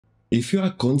If you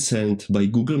are concerned by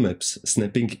Google Maps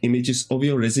snapping images of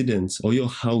your residence or your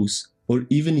house, or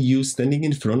even you standing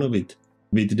in front of it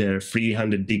with their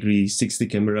 300-degree 60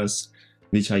 cameras,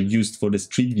 which are used for the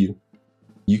street view,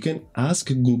 you can ask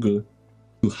Google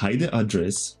to hide the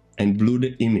address and blur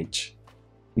the image.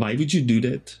 Why would you do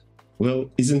that? Well,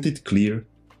 isn't it clear?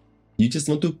 You just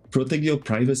want to protect your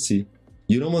privacy.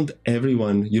 You don't want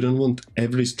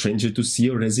every stranger to see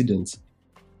your residence.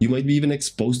 You might be even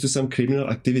exposed to some criminal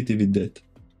activity with that.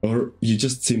 Or you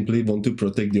just simply want to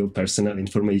protect your personal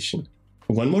information.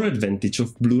 One more advantage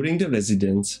of blurring the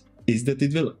residence is that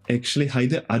it will actually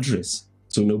hide the address,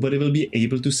 so nobody will be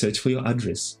able to search for your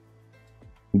address.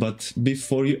 But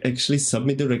before you actually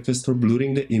submit the request for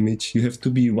blurring the image, you have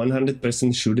to be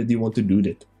 100% sure that you want to do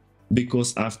that,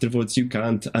 because afterwards you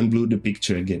can't unblur the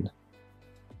picture again.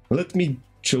 Let me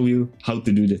show you how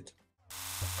to do that.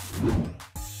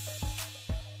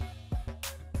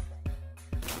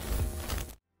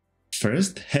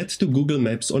 First, head to Google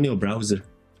Maps on your browser.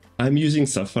 I'm using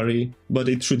Safari, but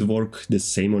it should work the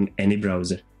same on any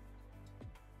browser.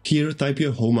 Here, type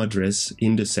your home address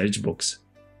in the search box.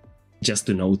 Just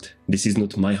to note, this is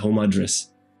not my home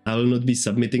address. I will not be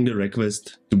submitting the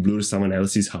request to blur someone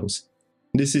else's house.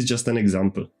 This is just an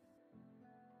example.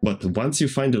 But once you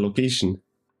find the location,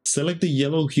 select the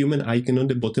yellow human icon on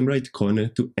the bottom right corner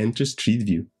to enter Street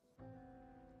View.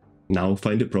 Now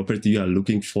find the property you are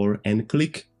looking for and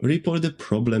click Report the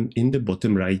problem in the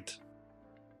bottom right.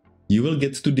 You will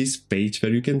get to this page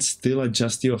where you can still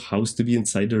adjust your house to be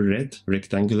inside the red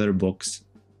rectangular box.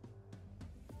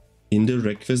 In the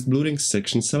request blurring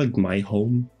section, select My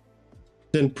Home,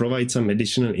 then provide some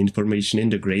additional information in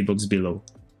the gray box below.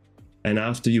 And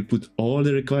after you put all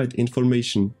the required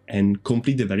information and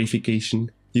complete the verification,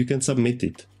 you can submit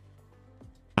it.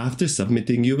 After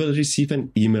submitting, you will receive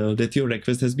an email that your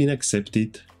request has been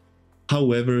accepted.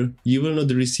 However, you will not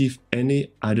receive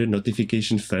any other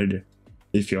notification further,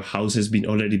 if your house has been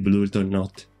already blurred or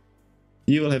not.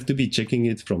 You will have to be checking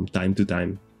it from time to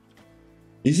time.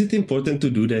 Is it important to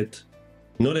do that?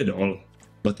 Not at all.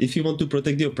 But if you want to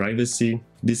protect your privacy,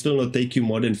 this will not take you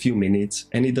more than few minutes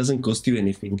and it doesn't cost you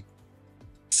anything.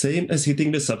 Same as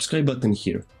hitting the subscribe button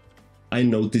here. I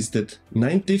noticed that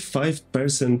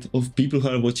 95% of people who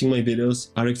are watching my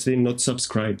videos are actually not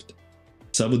subscribed.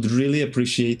 So I would really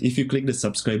appreciate if you click the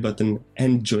subscribe button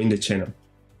and join the channel.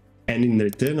 And in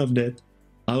return of that,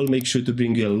 I will make sure to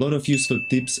bring you a lot of useful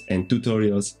tips and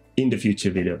tutorials in the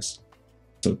future videos.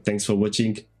 So thanks for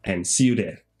watching and see you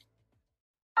there.